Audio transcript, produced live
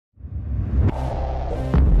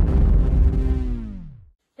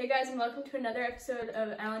guys, and welcome to another episode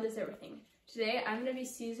of Alan Does Everything. Today I'm going to be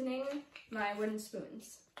seasoning my wooden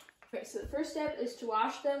spoons. Okay, so the first step is to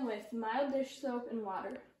wash them with mild dish soap and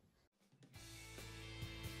water.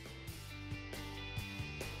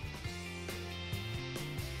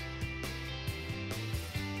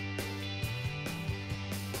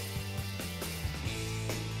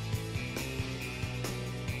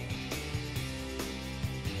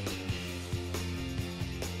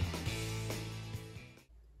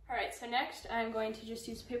 Alright, so next I'm going to just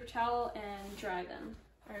use a paper towel and dry them.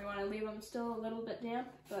 I want to leave them still a little bit damp,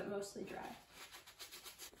 but mostly dry.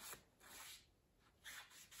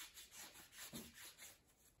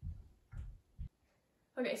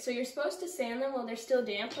 Okay, so you're supposed to sand them while they're still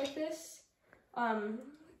damp like this,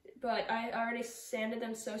 but I already sanded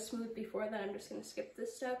them so smooth before that I'm just going to skip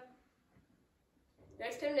this step.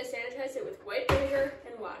 Next I'm going to sanitize it with white vinegar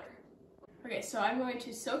and water. Okay, so I'm going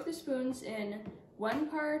to soak the spoons in 1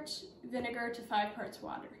 part vinegar to 5 parts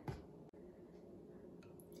water.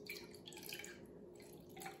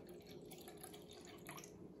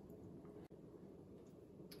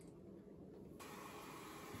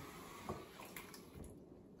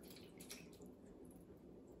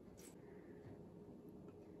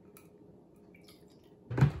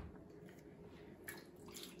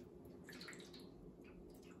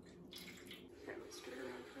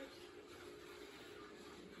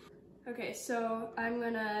 Okay, so I'm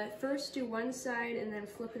gonna first do one side and then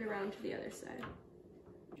flip it around to the other side.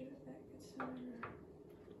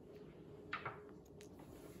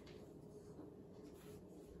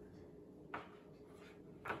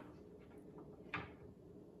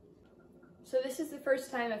 So this is the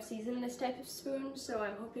first time I've seasoned this type of spoon, so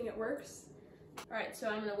I'm hoping it works. Alright, so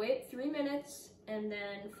I'm gonna wait 3 minutes and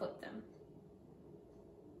then flip them.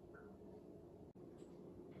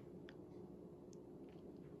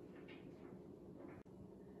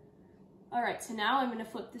 Alright, so now I'm going to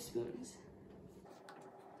flip the spoons.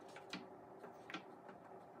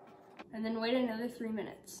 And then wait another 3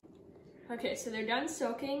 minutes. Okay, so they're done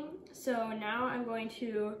soaking, so now I'm going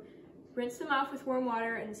to rinse them off with warm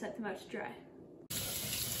water and set them out to dry.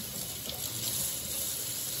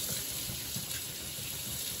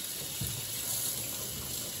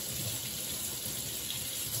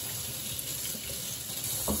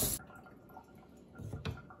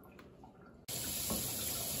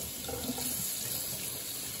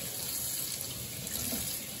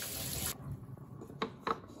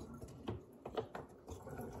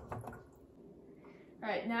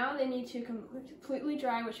 Alright, now they need to completely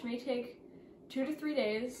dry, which may take 2 to 3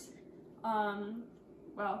 days,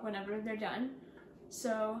 well, whenever they're done.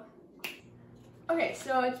 So, okay,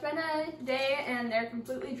 so it's been a day and they're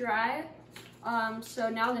completely dry. So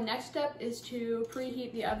now the next step is to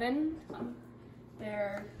preheat the oven.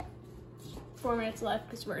 There are 4 minutes left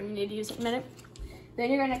because we're going to need to use it in a minute.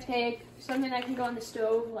 Then you're going to take something that can go on the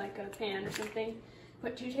stove, like a pan or something,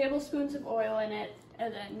 put 2 tablespoons of oil in it,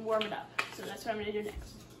 and then warm it up. So that's what I'm going to do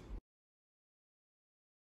next.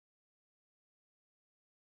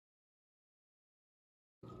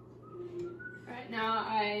 Alright, now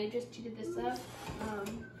I just heated this up.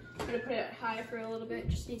 I'm going to put it high for a little bit, it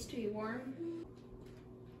just needs to be warm.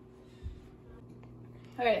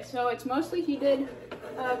 Okay, so it's mostly heated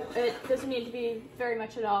up. It doesn't need to be very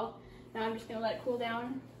much at all. Now I'm just going to let it cool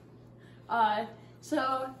down.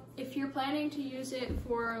 So if you're planning to use it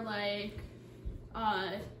for like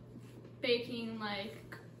baking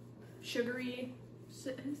like sugary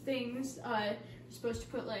things, you're supposed to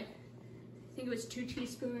put like, I think it was 2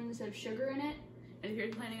 teaspoons of sugar in it. And if you're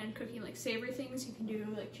planning on cooking like savory things, you can do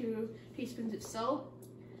like 2 teaspoons of salt.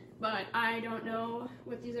 But I don't know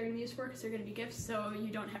what these are going to be used for because they're going to be gifts, so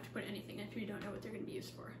you don't have to put anything if you don't know what they're going to be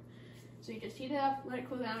used for. So you just heat it up, let it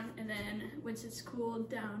cool down, and then once it's cooled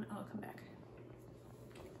down, I'll come back.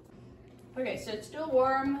 Okay, so it's still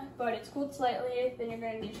warm, but it's cooled slightly. Then you're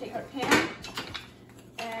going to need to take out a pan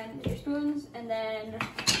and your spoons, and then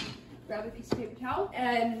grab a piece of paper towel,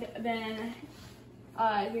 and then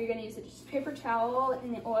you're going to use just a paper towel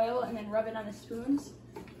in the oil, and then rub it on the spoons.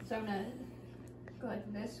 So I'm going to go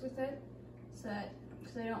like this with it, so that,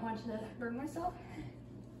 because I don't want to burn myself.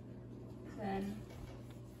 Then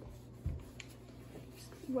just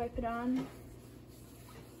wipe it on.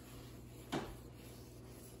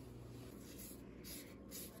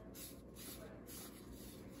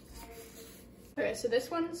 Okay, so this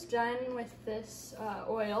one's done with this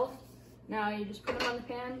oil. Now you just put them on the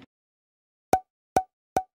pan.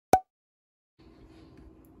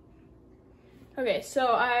 Okay,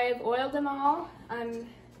 so I've oiled them all. Now I'm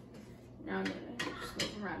gonna just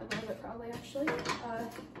move them around a little bit probably actually.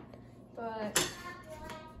 But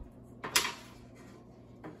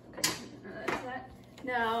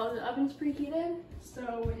oven's preheated,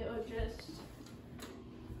 so we'll just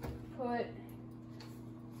put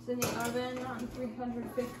this in the oven on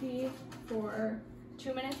 350 for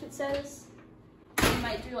 2 minutes, it says. You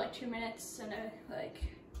might do like 2 minutes and like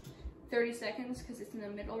 30 seconds because it's in the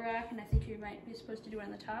middle rack, and I think you might be supposed to do it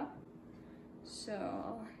on the top. So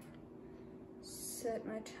I'll set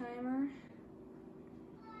my timer.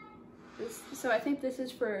 So I think this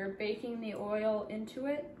is for baking the oil into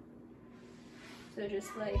it. So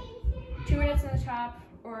just like 2 minutes on the top,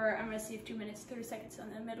 or I'm gonna see if 2 minutes, 30 seconds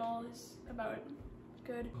on the middle is about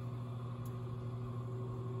good.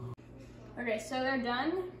 Okay, so they're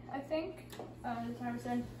done, I think. The timer's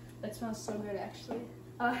done. That smells so good, actually.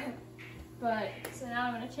 But, so now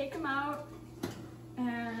I'm gonna take them out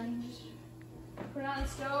and put it on the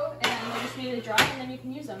stove, and they just need to dry, and then you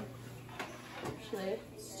can use them. Actually,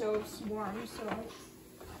 the stove's warm, so I'll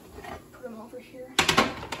put them over here.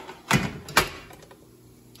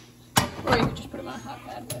 Or you could just put them on a hot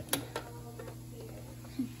pad, but...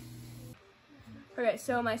 Okay,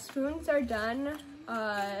 so my spoons are done.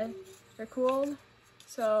 They're cooled.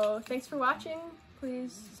 So thanks for watching.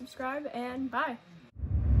 Please subscribe and bye.